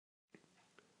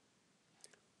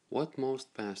What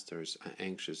most pastors are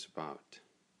anxious about?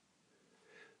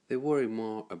 They worry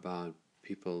more about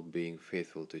people being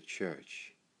faithful to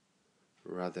church,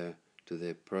 rather to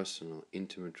their personal,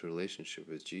 intimate relationship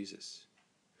with Jesus.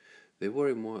 They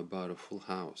worry more about a full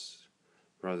house,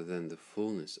 rather than the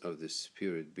fullness of the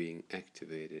Spirit being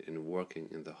activated and working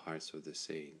in the hearts of the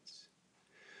saints.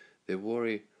 They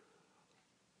worry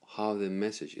how the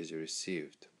message is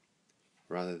received,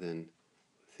 rather than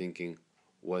thinking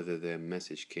whether their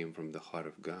message came from the heart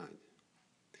of God.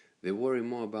 They worry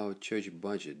more about church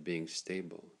budget being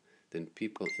stable than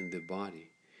people in the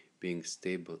body being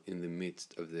stable in the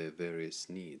midst of their various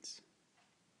needs.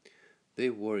 They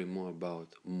worry more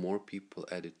about more people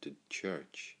added to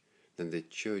church than the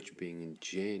church being a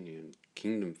genuine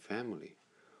kingdom family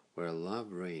where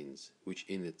love reigns, which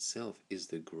in itself is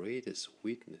the greatest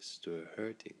witness to a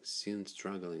hurting,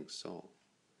 sin-struggling soul.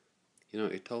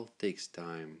 It all takes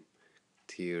time,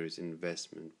 tears,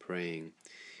 investment, praying,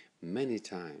 many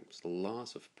times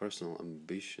loss of personal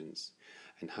ambitions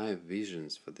and high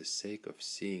visions for the sake of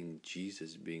seeing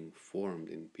Jesus being formed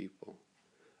in people,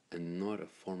 and not a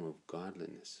form of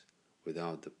godliness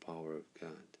without the power of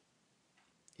God.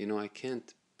 I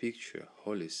can't picture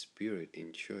Holy Spirit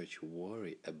in church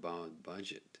worry about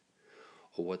budget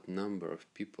or what number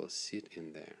of people sit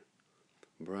in there.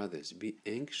 Brothers, be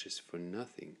anxious for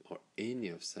nothing or any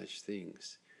of such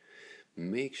things.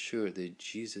 Make sure that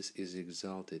Jesus is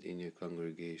exalted in your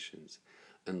congregations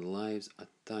and lives are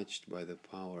touched by the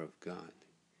power of God.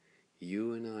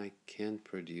 You and I can't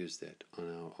produce that on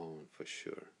our own for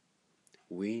sure.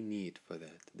 We need for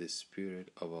that the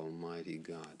Spirit of Almighty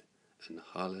God, and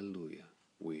hallelujah,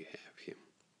 we have Him.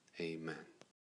 Amen.